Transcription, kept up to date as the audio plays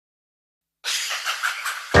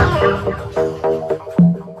Right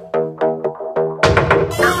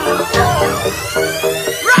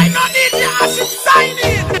now, DJ Acid, sign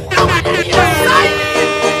in. Now I need you to sign in.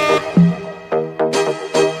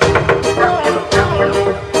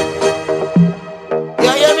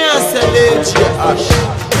 Yeah, me I say DJ Acid.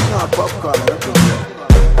 Popcaan.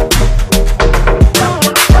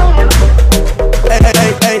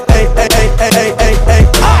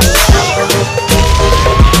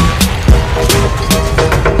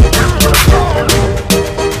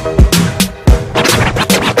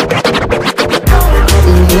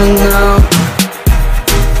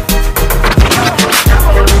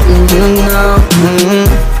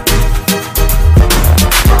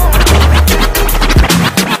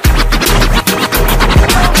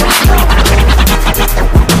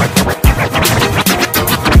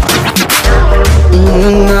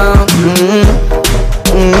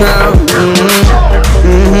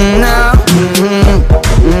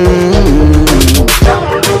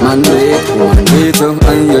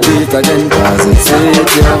 Hey, again, cause it's sweet,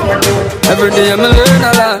 yeah. Every day I learn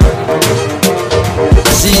a lot.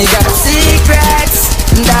 She got secrets,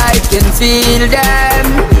 and I can feel them,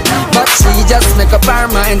 but she just make up her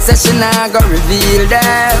mind, so she not gonna reveal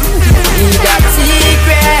them. He got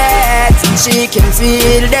secrets, and she can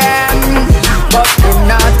feel them, but him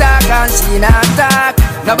not talk and she not talk.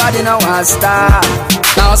 Nobody know what stop.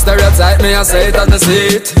 Now stereotype me and say it as me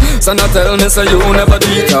see it. So now tell me so you never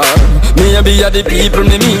beat her. Me and be a the people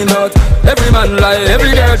me mean not. Every man lie,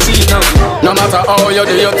 every girl cheat now. No matter how you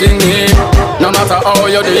do your thing here, no matter how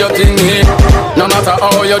you do your thing here, no matter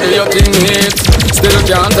how you do your thing here, still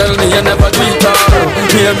can't tell me you never beat her.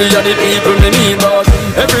 Me and be a the people me mean not.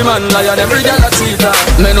 Every man lie and every girl a cheater.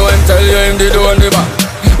 Me know him tell you him the do on the back.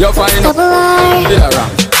 You find out yeah,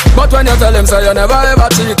 right. But when you tell him say you never ever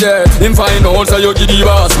cheated, him find out say you give the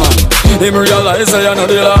boss man. Him realize say you know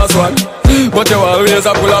the last one, but you always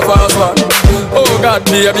a pull a fast one. Oh God,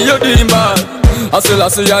 baby, you do him bad. I still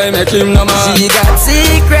see I make him no man. She got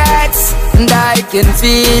secrets, and I can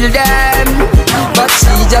feel them, but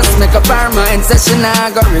she just make up her mind, so she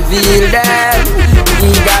not gonna reveal them.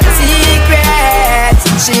 He got secrets,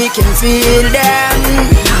 and she can feel them,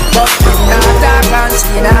 but he not talk and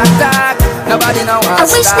she not talk. Nobody know what I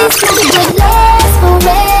wish this night would last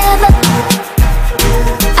forever.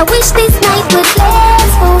 I wish this night would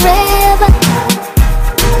last forever.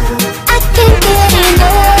 I can't get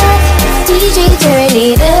enough. DJ, turn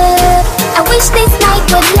it up. I wish this night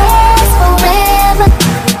would last forever.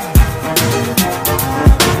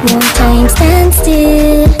 No time stand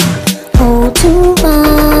still. Hold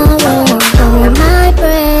tomorrow. Hold my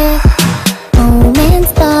breath.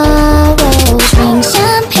 Moments borrow. Drink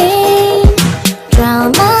champagne.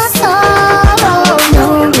 Drown my sorrow. No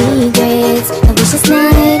regrets. I wish this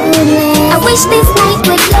night would last. I wish this night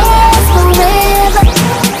would last forever.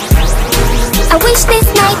 I wish this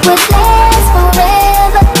night would last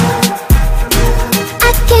forever. I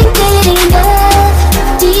can't get enough.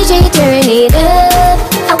 DJ, turn it up.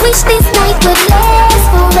 I wish this night would last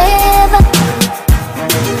forever.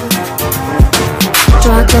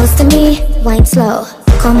 Draw close to me, wine slow.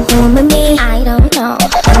 Come home with me, I don't know.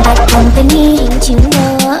 I'm that company, ain't you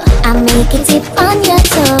know? I make it tip on your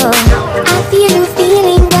toe. I feel you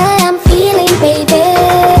feeling what I'm feeling, baby.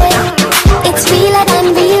 It's realer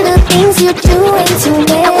than real, the things you're doing to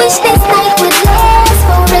me. I wish this night would last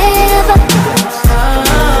forever.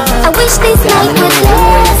 I wish this night would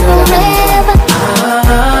last forever.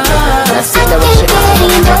 I can't get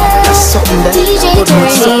enough. DJ,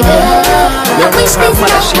 turn it up. I wish this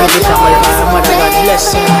night would last forever.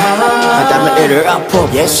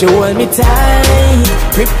 Yes, you hold me tight.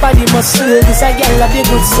 Grip body muscle, this a girl of the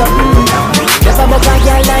good something. Never met a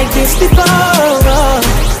girl like this before.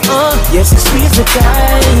 Yes, you squeeze me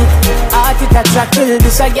tight. Heart it a trackle,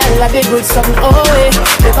 this a girl of the good something. Oh, yeah.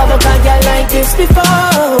 Never met a girl like this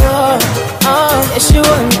before. Yes, you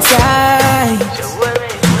hold me tight.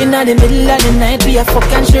 In the middle of the night, we a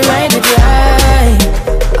fuck and she ride it right.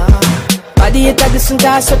 Body it a listen,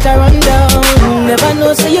 cause shut her run down. Never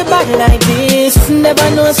know say you bad like this. Never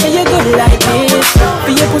know say you good like this. For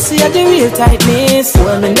your pussy at the real tightness.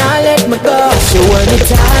 Well, me nah let me go. She hold me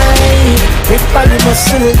tight. Grip body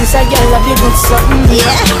muscle, this a girl of the good something. Yeah.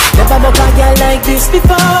 Never met a girl like this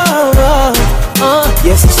before.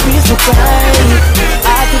 Yes, you squeeze me tight.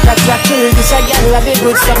 I think I trackle, this a girl of the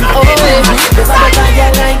good something. Oh, never met a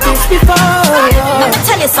girl like this before. Let me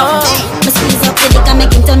tell you something. Me squeeze up the dick and make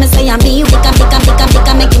him tell me say I'm me. Dick and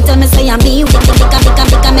make him tell me say I'm me. Dick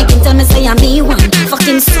and make him tell me say I'm me one.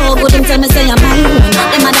 Fucking so good him tell me say I'm my one.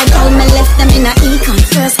 Them other girl me left them in a econ.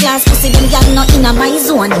 First class pussy them girl not in a my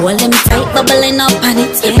zone. Hold him tight, bubbling up on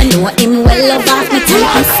it. Even know him well, love off my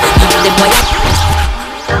tightness. The boy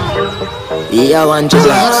yeah, Anju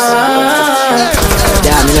Blaxx.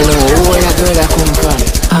 Damn, you know where that girl come from.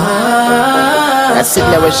 That's it,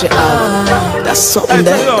 that what she have. That's something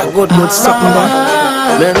there, that good something there.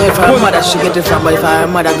 I don't know if her mother she get it from, but if her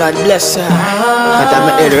mother, God bless her. But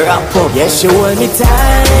I made her rap up. Yes, you hold me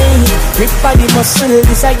tight, grip body muscle.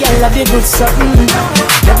 This a girl have the good something.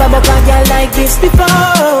 Never buck a girl like this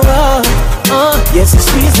before. Yes, you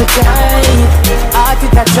squeeze me tight, heart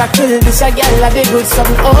it a trackle. This a girl have the good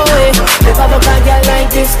something. Never buck a girl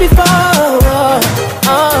like this before.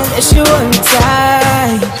 Yes, you hold me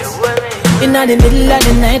tight. In the middle of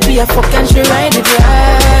the night, we a fuck and she ride it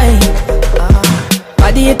right.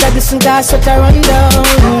 Body it a listen cause what I run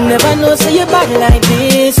down. Never know say you bad like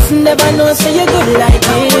this. Never know say you good like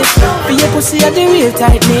this. For your pussy at the real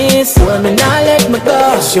tightness. Hold me now let me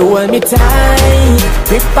go. She hold me tight,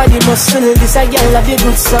 grip body muscle. This a girl have the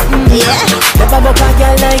good something. Never buck a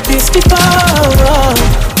girl like this before.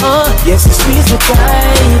 Yes, you squeeze me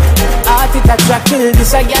tight, heart it a trackle.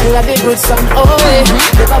 This a girl have the good something.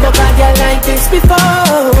 Never buck a girl like this before.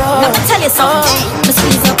 Let me tell you something. Me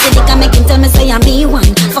squeeze up the dick and make him tell me say I'm me one.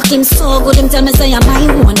 Fuck him so good, him tell me say I'm my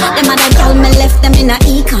one. Them other gal me left them in a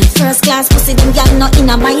econ. First class pussy, them gal not in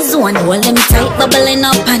a my zone. Hold him tight, bubbling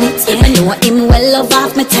up on it. I know him well, love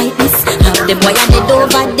off my tightness. Have the boy a dead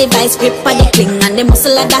over the vice grip on the cling and the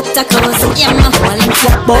muscle of that a cause. Yeah, my hold him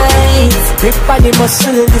tight, boys. Grip on the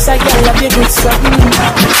muscle, this a gal have the good something.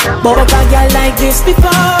 But a gal like this before.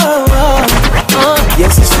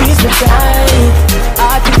 Yes, you squeeze me tight,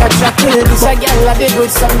 heart it a trackle. This a gal have the good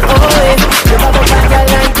something. Never buck a girl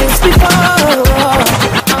like this before.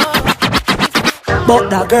 But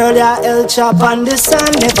that girl ya El chop on the sun.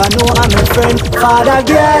 Never know I'm a friend, father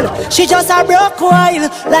girl. She just a broke wild,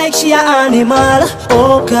 like she a animal.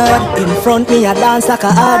 Oh God, in front me a dance like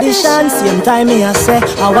a audition. Same time me a say,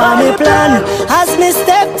 I want me plan. As me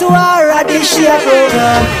step to her, a dish she a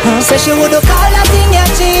program. Say she would call a thing ya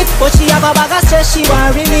cheap, but she have a bag of stress she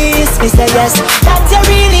want release. Me say yes, that you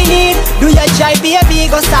really need. Do your jive baby,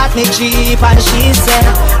 go start me cheap. And she said,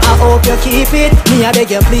 I hope you keep it. Me a beg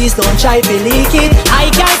you please don't try to leak it.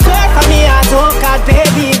 I can swear for me heart, oh God,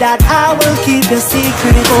 baby, that I will keep your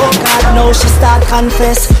secret. Oh God, now she start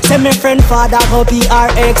confess. Say my friend father go be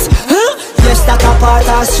our ex. Yes, that a part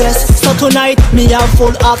of stress. So tonight, me have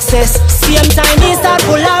full access. Same time, me start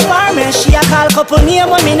full of mess. She a call couple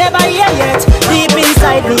name when me never hear yet. Deep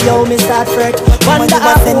inside me, yo, me start fret. Wonder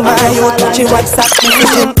how in my youth, but she WhatsApp me.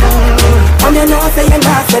 You know say you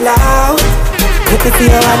not sell out. If you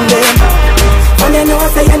feel on them. You know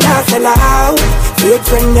say you not sell out. Fake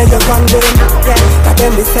friend, yeah, you condemn. That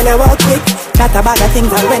them we sell out quick. Chat about the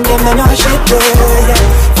things and when them no shit.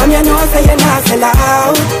 You know say you not sell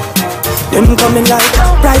out. Them coming like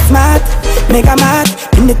price mat, mega mat.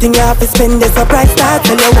 Anything you have to spend is a price tag.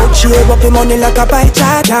 Tell you what, share up your money like a pie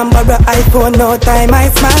chart. Can't borrow iPhone, no time I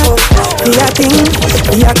smile. Be a thing,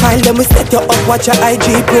 be a call. Then we set you up, watch your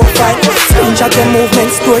IG profile. Screenshot your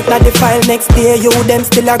movements, store it not the file. Next day you them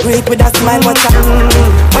still agree with a smile. What's up?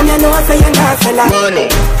 When you know say you not sell out money,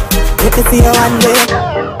 let me see you one day.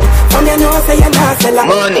 When you know say you not sell out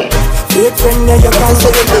money, fake friend yeah you can't say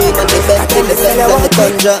the name and the bent in the Benz and the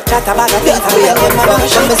Tundra. Chat about the things we are on from.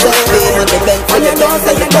 When me say the name and the bent in the Benz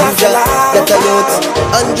and the Tundra. Get a youth,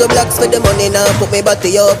 Anju Blaxx for the money now. Put me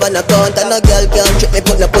body up on account and a girl can't trick me.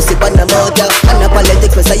 Put no pussy on the mouth. And a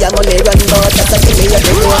politics me say your money run out. That's a give me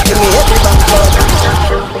every note, give me every bank note.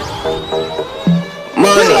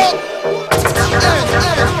 Money.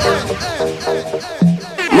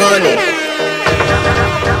 Money.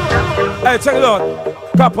 Hey, check it out.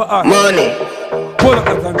 Proper art. Money. Pull up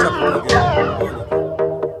that contract again.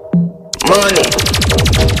 Money.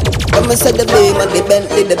 Come and set the beam and the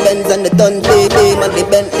Bentley, the Benz and the Tundra. Beam and the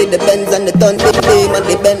Bentley, the Benz and the Tundra. Beam and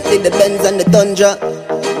the Bentley, the Benz and the Tundra.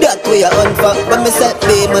 That way I on for. When me set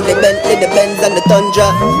beam and the Bentley, the Benz and the Tundra.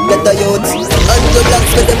 Get the youths. Anju Blaxx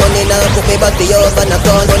for the money now. Put me body up on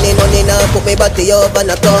account. Money now. Put me body up on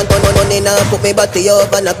account. Money now. Put me body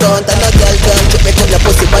up on account. And a girl can't trick me. Put the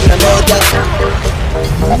pussy on the mouth.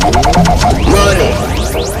 Money.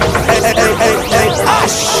 Hey,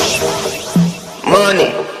 ash. Money.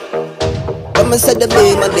 When me set the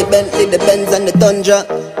beam and the Bentley, the Benz and the Tundra.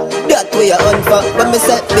 That way I on for. When me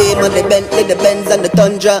set beam and the Bentley, the Benz and the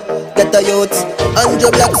Tundra. Get the youths.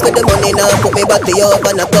 Anju Blaxx for the money now. Put me body up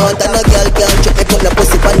on account. And a girl can't trick me. Put the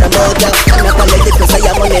pussy on the mouth. And a politics me say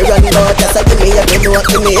your money run out. That's a give me me every note,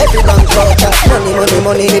 give me every bank voucher.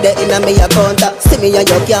 Money, the inna me account. See me and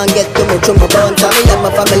you can't get too much from my bouncer. Me and my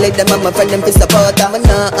family, them and my friend, them fi supporter. Man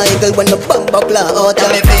nah idle when the bumbo claw out.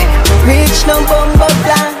 Reach no bumbo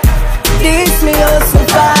claw, this me also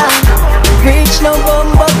far. Reach no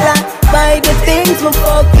bumbo claw, buy the things me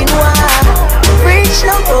fucking want. Reach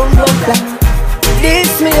no bumbo claw,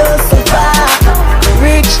 this me also far.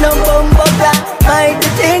 Reach no bumbo claw, buy the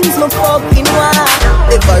things me fucking want.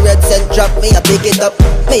 If a red cent drop, me a pick it up.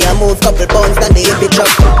 Me a move couple pounds and the hippie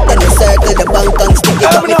drop. Then me circle the bank and stick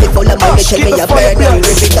it up. If it full of money, tell me a burn and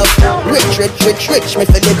rip it up. Rich, me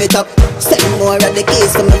fi live it up. Send more of the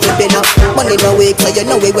keys so me flipping up. Money no weak, so you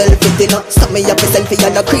know we well fitting up. So me a present for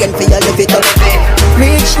you, no crane for you, live it up.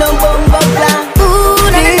 Reach no bumbo claw,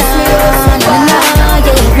 ooh, this me also far.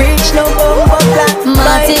 Reach no bumbo claw,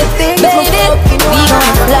 Marty, baby, we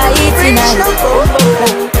gon' fly tonight.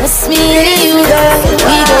 It's me and you, girl,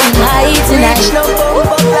 we gon' fly tonight.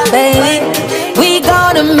 Baby, we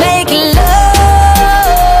gonna make love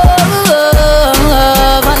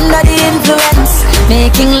under the influence.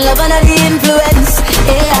 Making love under the influence.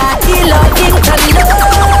 Yeah, the loving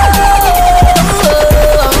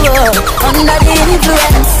love under the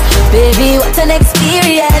influence. Baby, what an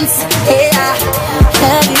experience. Yeah,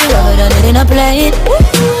 have you ever done it in a plane?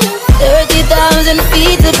 30,000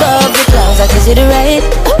 feet above the clouds, I can see the rain.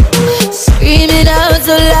 Screaming out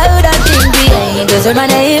so loud, I think the angels heard my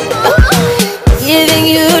name. Giving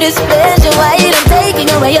you this pleasure while I'm taking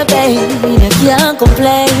away your pain. You can't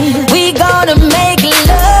complain. We gonna make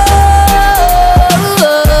love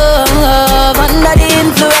under the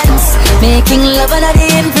influence. Making love under the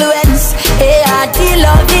influence. Yeah, the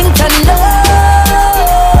loving can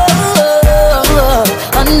love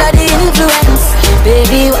under the influence.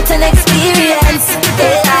 Baby, what an experience.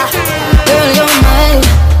 Yeah, girl, you're mine,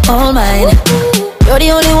 all mine. You're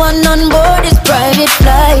the only one on board this private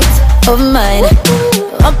flight of mine.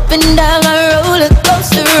 Up and down my roller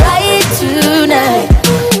coaster ride tonight.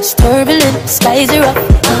 It's turbulent, skies are up.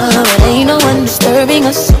 But ain't no one disturbing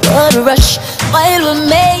us. What a rush while we're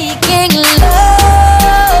making love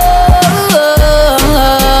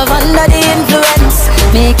under the influence.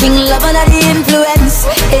 Making love under the influence.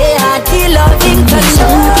 Yeah, the loving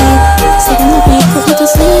control. Put me to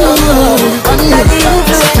sleep under the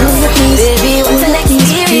influence. Baby, what's an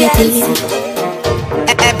experience?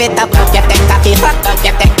 Bit up, you take cocky hot, you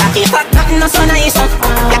take cocky hot. Nothing no so nice.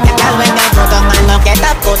 You can tell when you go down and no get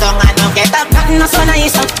up, go down and no get up. Nothing no so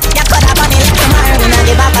nice. You could have money like Marvin and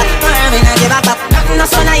give up, Marvin and give up. Nothing no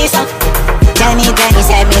so nice. Jenny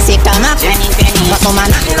said me sick to my Jenny. But woman,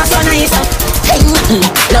 nothing no so nice. Hey,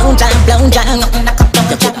 blow jam, nothing like a blow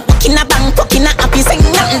jam. Walking a bank, walking a happy, sing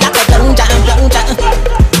nothing like a blow jam.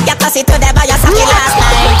 You pass it to the boy, you suck it last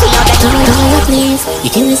night. Please, you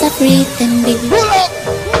give me a free then be.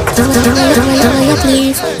 Do you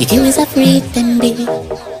please, you give us a freak then be.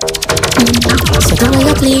 So do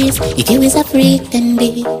you please, you give us a freak then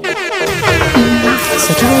be.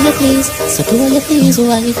 So do you please,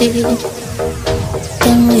 wifey.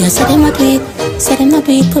 Tell me you set him a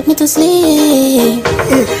beat, put me to sleep.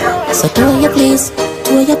 So do you please,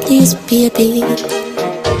 baby.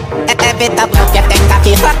 Bit up, you take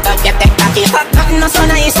cocky hot, nothing no so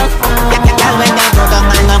nice. You can tell when you go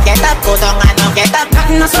down and no get up,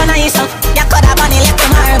 nothing no so nice. You could have money like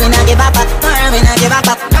Marvin and give up,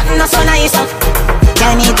 nothing no so nice.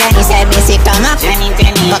 Jenny said me sick to my Jenny,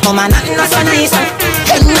 but woman, nothing no so nice.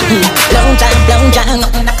 Blow jam,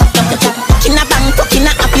 nothing like a blow jam. Walking a bank, walking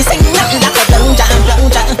a happy, sing nothing like a blow jam.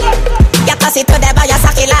 You pass it to the boy, you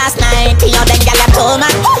suck it last night. You then get left home,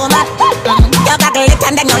 you gaggle it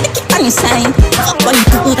and then you lick it on your side. Fuck what you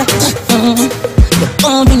do that. You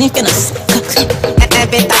won't be making us cock.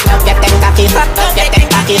 Bit of love, you take cocky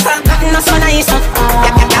hot, nothing no so nice. You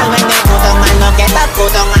can tell when you go down and no get up,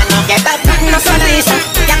 nothing no so nice.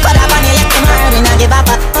 You could have money like Marvin and give up,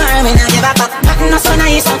 nothing no so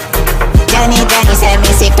nice. Jenny said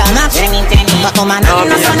me sick to my Jenny, but woman, nothing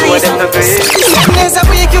no so nice. 7 days a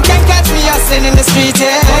week you can catch me hustling in the street,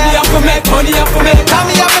 yeah. Money up for me. Come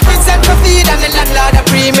here, me present for feed and the landlord a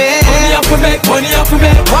free me. Money up for me.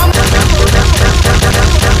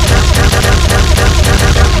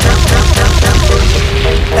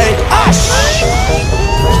 Hey, Ash!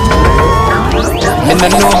 Me no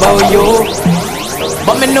know about you,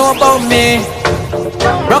 but me know about me.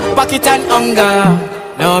 Rock pocket and hunger.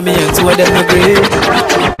 Now me and two of them agree.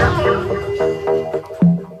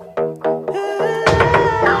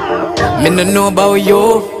 Me no know about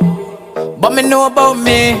you, but me know about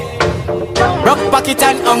me. Rock pocket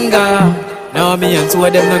and hunger. Now me and two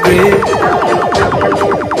of them agree.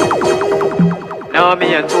 Now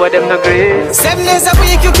me and and two of them no great. 7 days a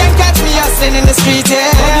week you can catch me hustling in the street,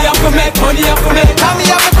 yeah. Money up for make, money up for make. Call me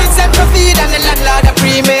up with kids and for feed and the landlord a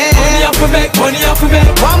pre-made. Money up for make, money up for make.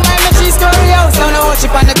 One by my three-story house down the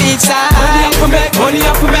worship on the beach side. Money up for make, money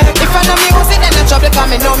up for make. If I know music then the trouble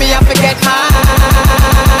come, know me I forget mine.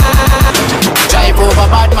 Drive over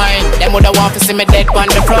bad mind, them woulda want to see me dead on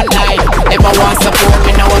the front line. Never want support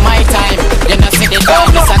me now in my time. You know see the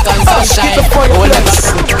darkness at on sunshine. Oh never.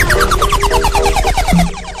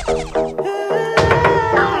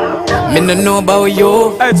 Me no know about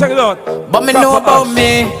you, Hey, check it out. but me know about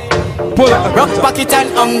me. Pull up. Rock pocket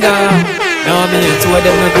and hunger. Now me and two of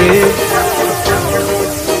them agree.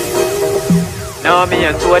 Now me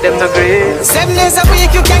and two of them no great. 7 days a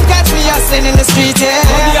week you can catch me hustling in the street, yeah.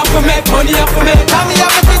 Money up for make, money up for make. Call me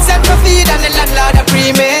up with kids and for feed and the landlord a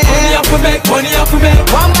pre-made. Money up for make, money up for make.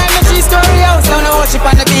 One by my three-story house down the worship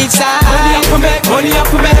on the beach side. Money up for make, money up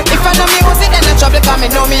for make. If I know music then the trouble come,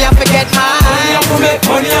 know me I forget Money mine. up for make,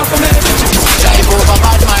 money up for make. Drive over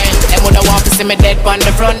bad mind, them woulda want to see me dead on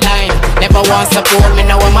the front line. Never want support me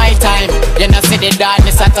now in my time. You know see the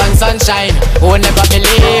darkness at on sunshine. Who never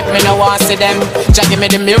believe me no want see them. Just give me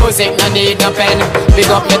the music, no need no pen. Big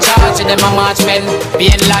up my charge, them a march men.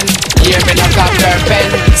 Land, hear me no cop their pen.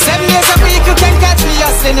 7 days a week you can catch me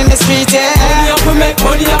hustling in the street, yeah. Money up for make,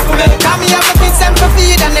 money up for make. Call me up with kids and for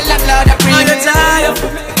feed and the landlord a pre-made.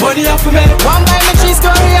 Money up for make. One by my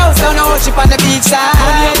three-story house down the worship on the beach Money up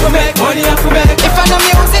side. for make, money up for make. If I know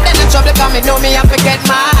music then the trouble come, know me I forget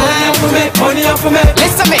Money mine. up for make, money up for make.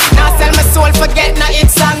 Listen me, nah sell my soul, forget nah it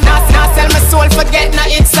song. Nah sell my soul, forget nah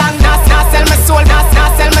it song. Nah sell my soul, nah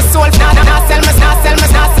sell my soul. Nah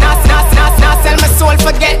sell my soul,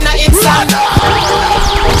 forget nah it song.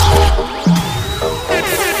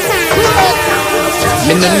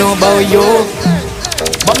 Me no know about you,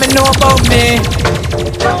 but me know about me.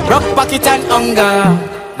 Rock pocket and hunger.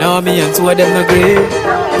 Now me and two of them agree.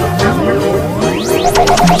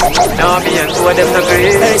 Now me and two of them no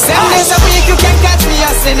great. 7 days a week you can catch me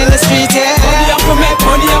hustling in the street, yeah. Money up for make,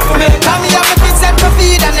 money up for make. Call me up with kids and for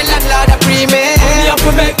feed and the landlord a pre-made. Money up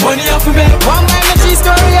for make, money up for make. One by my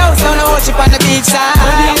three-story house down the worship on the beach Money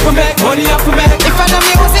side. up for make, money up for make. If I know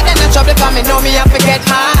music then the trouble come, know me I forget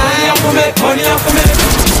Money mine. up for make, money up for make.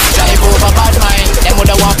 Drive over bad mind, them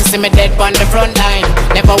woulda want to see me dead on the front line.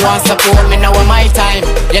 Never want support me now in my time.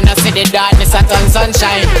 You know see the darkness at on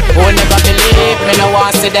sunshine. Who never believe me no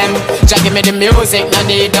want see them. Just give me the music, no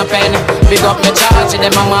need no pen. Big up my charge,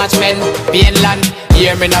 them a march men. Land,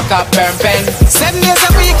 hear me no cop burn pen. 7 days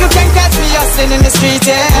a week you can catch me hustling in the street,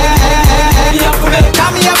 yeah. Money up for make.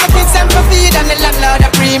 Call me up with kids and for feed and the landlord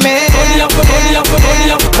a pre-made. Money up for, money up for,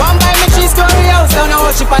 money up. One by my three-story house down the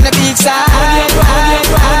worship on the beach side.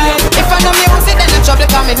 If I know music then the trouble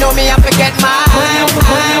come, know me I forget mine.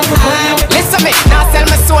 Listen me, nah sell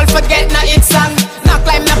my soul, forget nah it song. Nah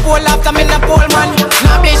climb the pole after me the pole man.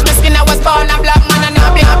 Nah bitch me skin I was born a black man. And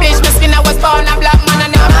nah bitch me skin I was born a black man.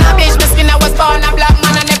 And nah bitch me skin I was born a black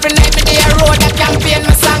man. And every night me day a road I campaign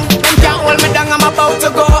my song. Them can't hold me down, I'm about to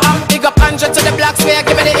go. I'm big up Anju to the Blaxx where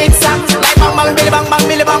give me the hit song. Like bang bang billy bang bang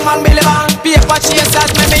billy bang bang billy bang. Paper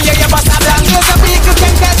chasers, me hear you bust a blank. Days a week you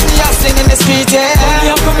can catch me hustling in the street, yeah. Money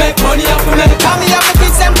up for make, money up for make. Call me up with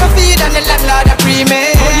kids and for feed and the landlord a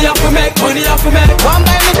pre-made. Money up for make, money up for make. One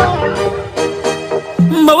by me.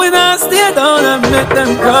 But we not stay down and make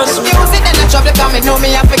them crush me. Music then the trouble come, know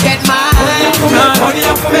me I forget mine. Money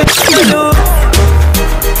up for make.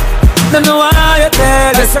 Them know why you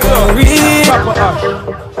tell the story.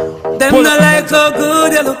 Them not like how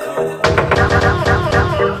good you look.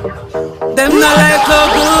 Them not like how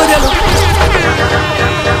good you look.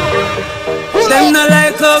 Them not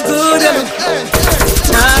like how good you look.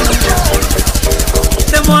 Nah, no.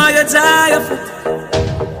 Them why you tie your foot.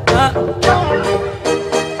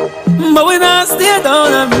 But we not stay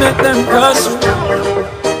down and make them crush you.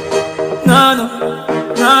 No, no,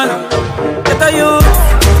 no, no. Get a youth.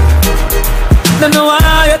 Don't know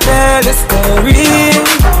why you tell the story.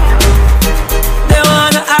 They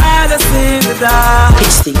wanna hide us in the dark.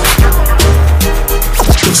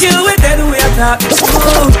 You with dead we attack.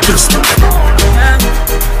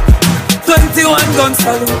 21 guns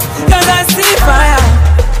salute. Cause I see fire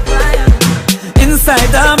inside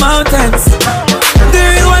the mountains. The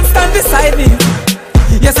real ones stand beside me.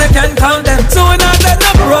 Yes, I can count them. So we not let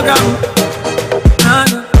no program. No,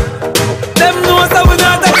 no. Them knows that we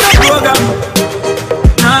not let no program.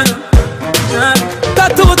 No, no, no.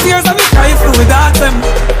 Got 2 tears and we cry through without them.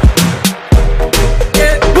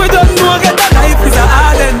 Yeah, we don't know get the life is a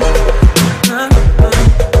harden. No, no.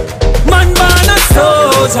 Man born a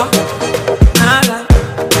soldier. No, no,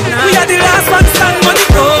 no. We are the last one stand when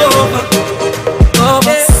it's over.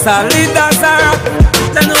 Over. solid as a rock.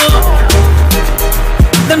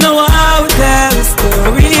 Them know how to tell the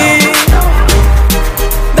story.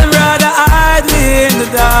 Them rather hide in the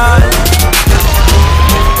dark.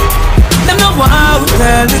 Them know how to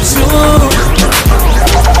tell the truth.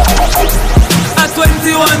 At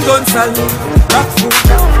 21 gun salute, rock food.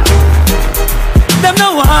 Them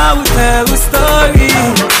know how to tell the story.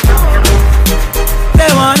 They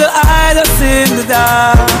want to hide us in the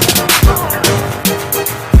dark.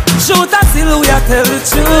 Shoot us till we are tell the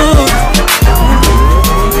truth.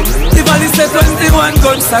 If I listen 21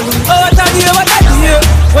 gun salute, oh what a day,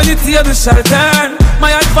 when the table shall turn.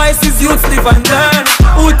 My advice is youth live and learn.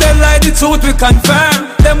 Who tell lie the truth we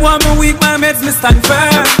confirm. Them want me weak, my mates me stand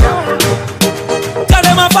firm. Cause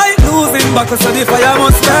them a fight losing battle, so the fire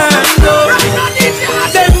must burn.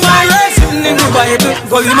 Them my wrestling in the Bible,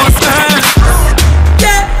 God you must burn.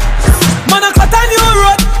 Yeah, man I cut a new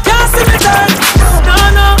road, can't see me turn.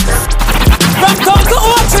 No, from town to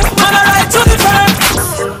Ocean, man I ride to the firm.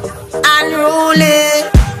 Unruly.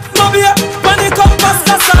 Bobby, when he come past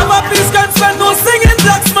cassava, please can't spend no singing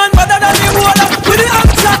Blaxx man, better than the water with the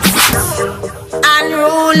abject.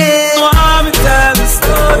 Unruly. No harm in tell the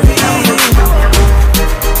story.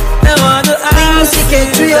 They want to ask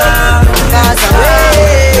Get to you, cause I'm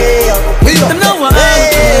way up. them no one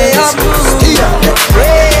Way up.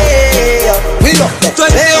 Way up. 21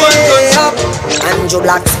 up. Anju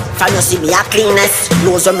Blaxx, fan you see me a cleanest.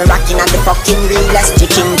 Nose when me rockin' and the fucking realest.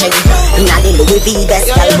 Chicken thing, inna the Louis V vest.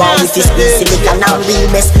 Girl wow with his piece, silicon and real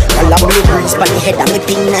mess. Girl a blue breeze pon the head and me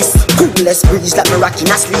penis. Coolest breeze like me rockin'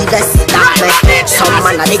 a sleeveless. That me, some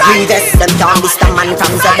man a the grievous. Them can't miss the man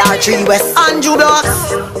from ZR3 West. Anju Blaxx,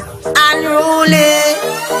 unruly.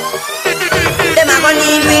 Them a gonna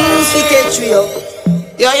need wings to catch you up.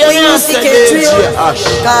 Wings to catch you up.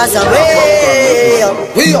 Cause I'm way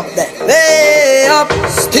up. We up there. Way up.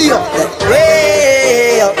 Stay up there.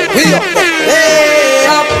 Way up. We up there. Way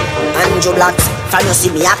up. Anju Blaxx, fan you see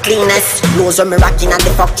me a cleanest. Nose when me rockin' and the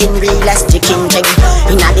fucking realest. Chicken thing,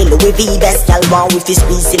 inna the Louis V vest. Girl wow with his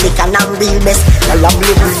piece, silicon and real mess. Girl a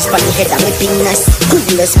blue breeze pon the head and me penis.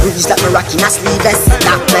 Coolest breeze like me rockin' a sleeveless.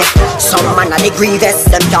 That me, some man a the grievous.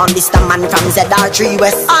 Them can't miss the man from ZR3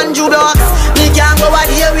 West. Anju Blaxx, me can't go out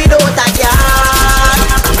here without a yard.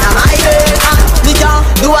 Inna my head, me can't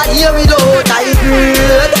do out here without a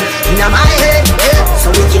good. Inna my head, so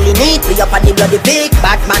we killing it. We up on the bloody big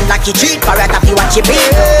bad man like he treat. Parrot up you watch your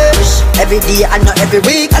bitch. Every day and not every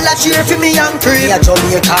week. I'll cheer for me and creep. Me a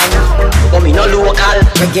Jamaican, but me no local.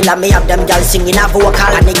 Regular me have them girls singing a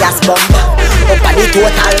vocal. And the gas bomb up on the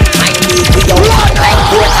total. My league we out like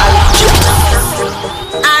total.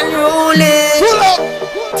 Unruly.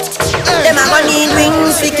 Them a gonna need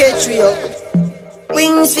wings to catch you up.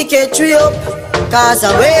 Wings to catch you up. Cause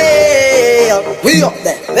I'm way up. We up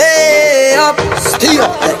there. Way up. Stay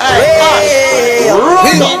up there. Way up.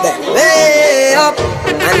 We up there. Way up.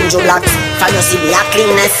 Anju Blaxx, fan you see me a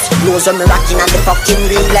cleanest. Nose when me rockin' and the fucking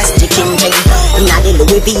realest. Chicken thing, inna the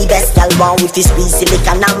Louis V vest. Girl wow with his piece,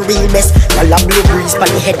 silicon and real mess. Girl a blue breeze pon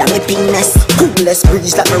the head and me penis. Coolest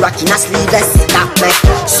breeze like me rockin' a sleeveless. That me,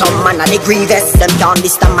 some man a the grievous. Them can't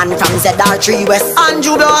miss the man from ZR3 West.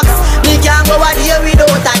 Anju Blaxx, me can't go out here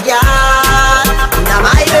without a yard. Inna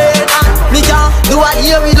my head, me can't do out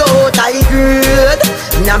here without a good.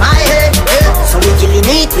 Inna my head, so we killing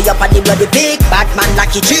it. We up on the bloody big bad man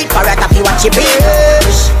like he treat. Parrot up you watch your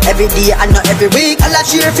bitch. Every day and not every week. I'll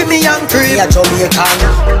cheer for me and creep. Me a Jamaican,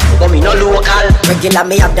 but me no local. Regular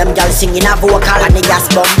me have them girls singing a vocal. And the gas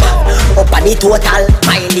bomb up on the total.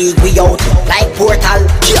 My league we out like portal.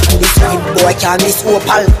 Here on this big boy can't miss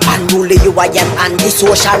opal. Unruly you I am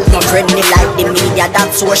anti-social. Not friendly like the media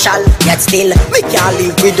that's social. Yet still me can't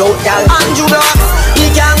live without y'all. Anju Blaxx, me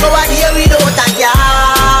can't go out here without a yard.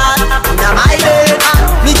 Now my head,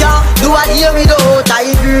 me can't do out here without a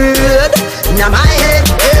good. Now my head,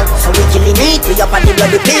 so we killing it. We up on the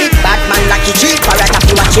bloody big bad man like he treat. Parrot up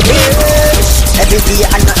you watch your bitch. Every day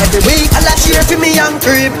and not every week. I'll cheer for me and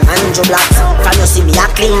creep. Anju Blaxx, fan you see me a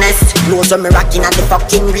cleanest. Nose when me rockin' and the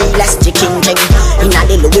fucking realest. Chicken thing, inna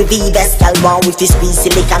the Louis V vest. Girl wow with his piece,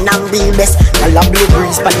 silicon and real mess. Girl a blue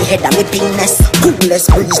breeze pon the head and me penis.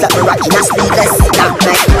 Coolest breeze like me rockin' a sleeveless. That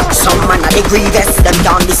me, some man a the grievous. Them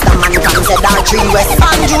can't miss the man from ZR3 West.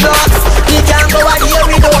 Anju Blaxx, me can't go out here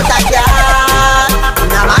without a yard.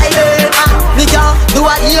 Inna my head, me can't do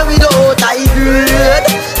out here without a good.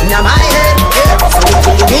 Inna my head, so we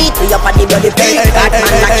killing it. We up on the bloody big bad man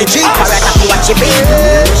like a treat. Parrot up you watch your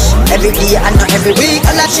bitch. Every day and not every week.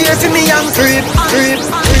 I'll cheer for me and creep.